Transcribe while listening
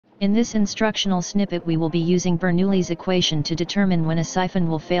In this instructional snippet we will be using Bernoulli's equation to determine when a siphon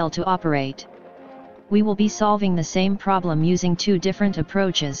will fail to operate. We will be solving the same problem using two different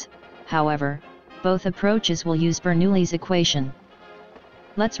approaches, however, both approaches will use Bernoulli's equation.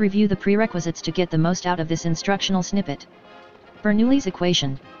 Let's review the prerequisites to get the most out of this instructional snippet. Bernoulli's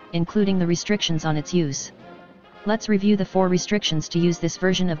equation, including the restrictions on its use. Let's review the 4 restrictions to use this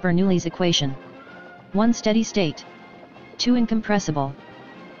version of Bernoulli's equation. 1. Steady state. 2. Incompressible.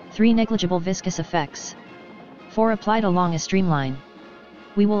 3. Negligible viscous effects. 4. Applied along a streamline.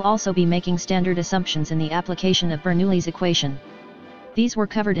 We will also be making standard assumptions in the application of Bernoulli's equation. These were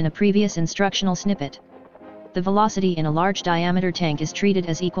covered in a previous instructional snippet. The velocity in a large diameter tank is treated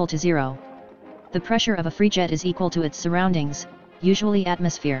as equal to 0. The pressure of a free jet is equal to its surroundings, usually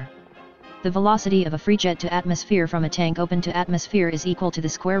atmosphere. The velocity of a free jet to atmosphere from a tank open to atmosphere is equal to the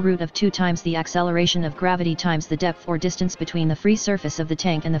square root of 2 times the acceleration of gravity times the depth or distance between the free surface of the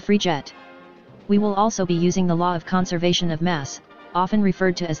tank and the free jet. We will also be using the law of conservation of mass, often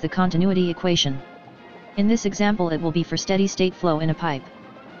referred to as the continuity equation. In this example it will be for steady state flow in a pipe.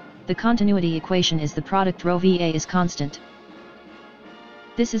 The continuity equation is the product ρ VA is constant.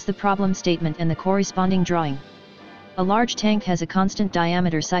 This is the problem statement and the corresponding drawing. A large tank has a constant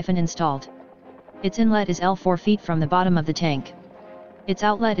diameter siphon installed. Its inlet is L 4 feet from the bottom of the tank. Its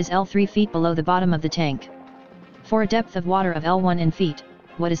outlet is L 3 feet below the bottom of the tank. For a depth of water of L1 in feet,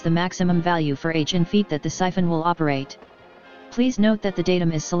 what is the maximum value for H in feet that the siphon will operate? Please note that the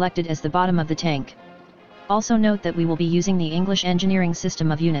datum is selected as the bottom of the tank. Also note that we will be using the English engineering system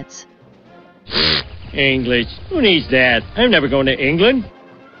of units. English? Who needs that? I'm never going to England.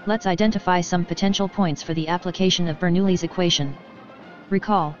 Let's identify some potential points for the application of Bernoulli's equation.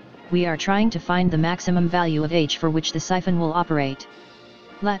 Recall, we are trying to find the maximum value of H for which the siphon will operate.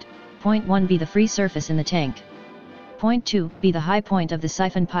 Let point 1 be the free surface in the tank. Point 2 be the high point of the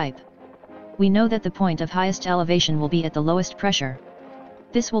siphon pipe. We know that the point of highest elevation will be at the lowest pressure.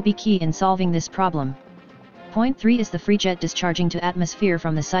 This will be key in solving this problem. Point 3 is the free jet discharging to atmosphere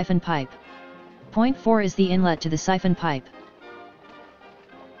from the siphon pipe. Point 4 is the inlet to the siphon pipe.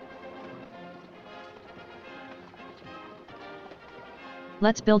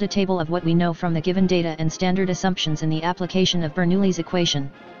 Let's build a table of what we know from the given data and standard assumptions in the application of Bernoulli's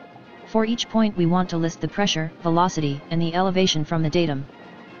equation. For each point we want to list the pressure, velocity, and the elevation from the datum.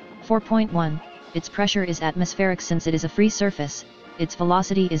 For point 1, its pressure is atmospheric since it is a free surface, its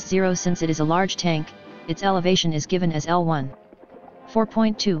velocity is 0 since it is a large tank, its elevation is given as L1. For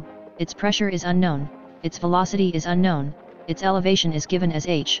point 2, its pressure is unknown, its velocity is unknown, its elevation is given as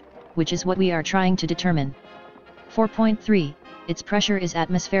H, which is what we are trying to determine. For point 3, its pressure is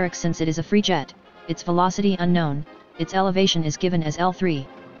atmospheric since it is a free jet, its velocity unknown, its elevation is given as L3.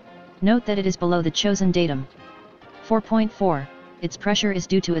 Note that it is below the chosen datum. For point 4, its pressure is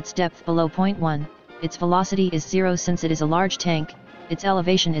due to its depth below point 1, its velocity is 0 since it is a large tank, its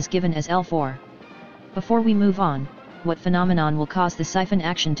elevation is given as L4. Before we move on, what phenomenon will cause the siphon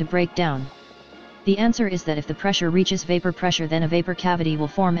action to break down? The answer is that if the pressure reaches vapor pressure then a vapor cavity will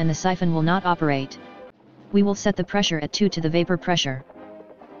form and the siphon will not operate. We will set the pressure at 2 to the vapor pressure.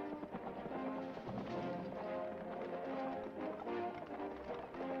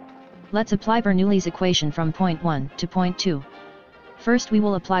 Let's apply Bernoulli's equation from point 1 to point 2. First we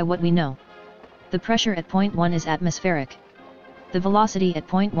will apply what we know. The pressure at point 1 is atmospheric. The velocity at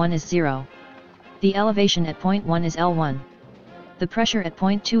point 1 is 0. The elevation at point 1 is L1. The pressure at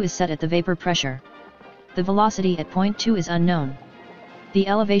point 2 is set at the vapor pressure. The velocity at point 2 is unknown. The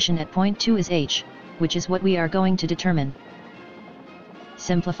elevation at point 2 is H, which is what we are going to determine.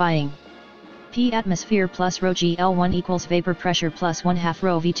 Simplifying. P atmosphere plus ρ g L1 equals vapor pressure plus 1/2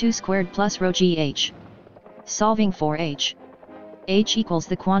 ρ V2 squared plus ρ g H. Solving for H. H equals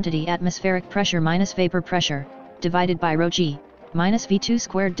the quantity atmospheric pressure minus vapor pressure, divided by ρ g, minus V2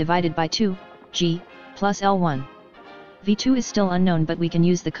 squared divided by 2, g, plus L1. V2 is still unknown but we can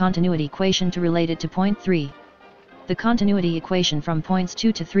use the continuity equation to relate it to point 3. The continuity equation from points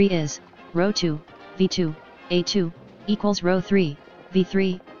 2 to 3 is, ρ2, V2, A2, equals ρ3,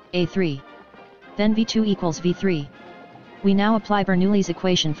 V3, A3. Then V2 equals V3. We now apply Bernoulli's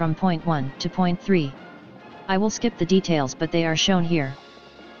equation from point 1 to point 3. I will skip the details but they are shown here.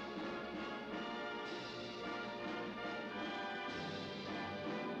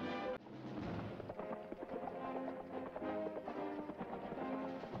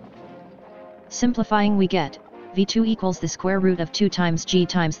 Simplifying we get, V2 equals the square root of 2 times g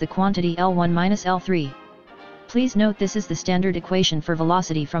times the quantity L1 minus L3. Please note this is the standard equation for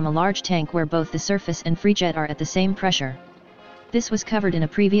velocity from a large tank where both the surface and free jet are at the same pressure. This was covered in a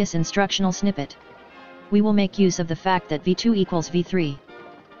previous instructional snippet. We will make use of the fact that V2 equals V3.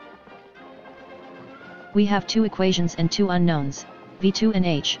 We have two equations and two unknowns, V2 and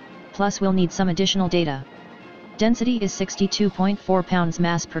H, plus we'll need some additional data. Density is 62.4 pounds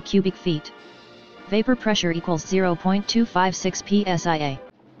mass per cubic feet. Vapor pressure equals 0.256 psia.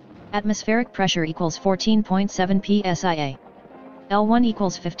 Atmospheric pressure equals 14.7 psia. L1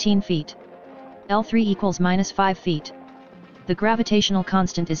 equals 15 feet. L3 equals -5 feet. The gravitational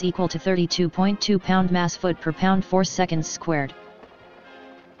constant is equal to 32.2 pound mass-foot per pound force seconds squared.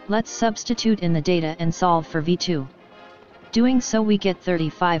 Let's substitute in the data and solve for V2. Doing so we get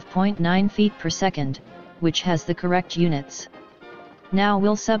 35.9 feet per second, which has the correct units. Now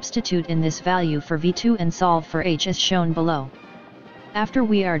we'll substitute in this value for V2 and solve for H as shown below. After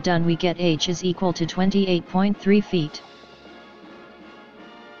we are done we get H is equal to 28.3 feet.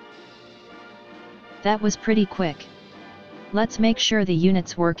 That was pretty quick. Let's make sure the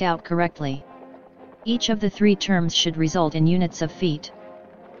units work out correctly. Each of the three terms should result in units of feet.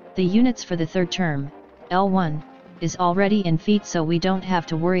 The units for the third term, L1, is already in feet so we don't have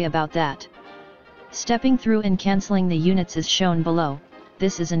to worry about that. Stepping through and cancelling the units is shown below.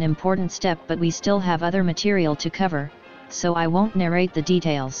 This is an important step but we still have other material to cover, so I won't narrate the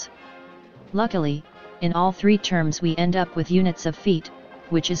details. Luckily, in all three terms we end up with units of feet,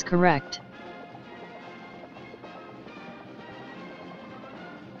 which is correct.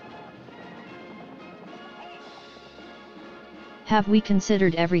 Have we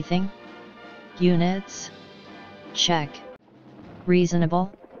considered everything? Units? Check. Reasonable?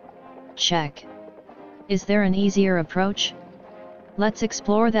 Check. Is there an easier approach? Let's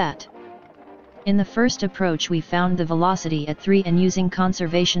explore that. In the first approach we found the velocity at 3 and using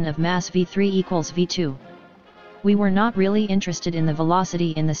conservation of mass V3 equals V2. We were not really interested in the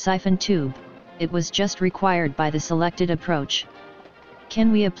velocity in the siphon tube, it was just required by the selected approach. Can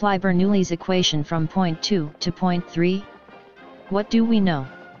we apply Bernoulli's equation from point 2 to point 3? What do we know?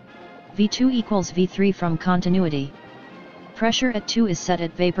 V2 equals V3 from continuity. Pressure at 2 is set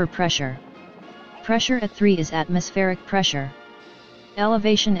at vapor pressure. Pressure at 3 is atmospheric pressure.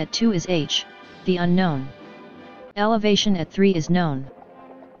 Elevation at 2 is H, the unknown. Elevation at 3 is known.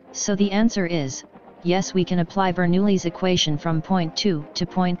 So the answer is, yes, we can apply Bernoulli's equation from point 2 to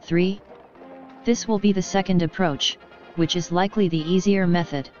point 3. This will be the second approach, which is likely the easier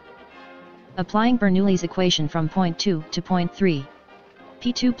method. Applying Bernoulli's equation from point 2 to point 3.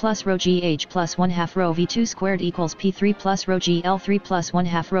 P2 plus rho gh plus 1/2 rho v2 squared equals P3 plus rho gl3 plus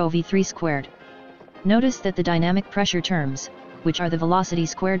 1/2 rho v3 squared. Notice that the dynamic pressure terms, which are the velocity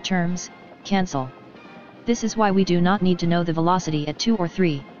squared terms, cancel. This is why we do not need to know the velocity at 2 or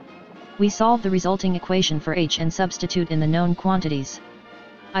 3. We solve the resulting equation for H and substitute in the known quantities.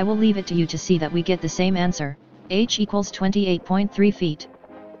 I will leave it to you to see that we get the same answer, H equals 28.3 feet.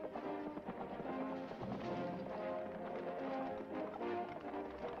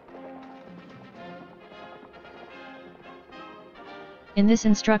 In this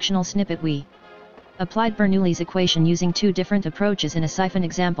instructional snippet we applied Bernoulli's equation using two different approaches in a siphon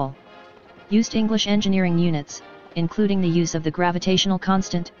example. Used English engineering units, including the use of the gravitational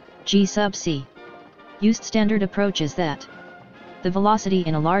constant, g sub c. Used standard approaches that the velocity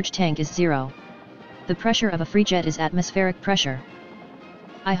in a large tank is 0. The pressure of a free jet is atmospheric pressure.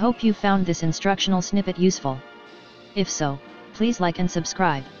 I hope you found this instructional snippet useful. If so, please like and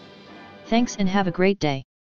subscribe. Thanks and have a great day.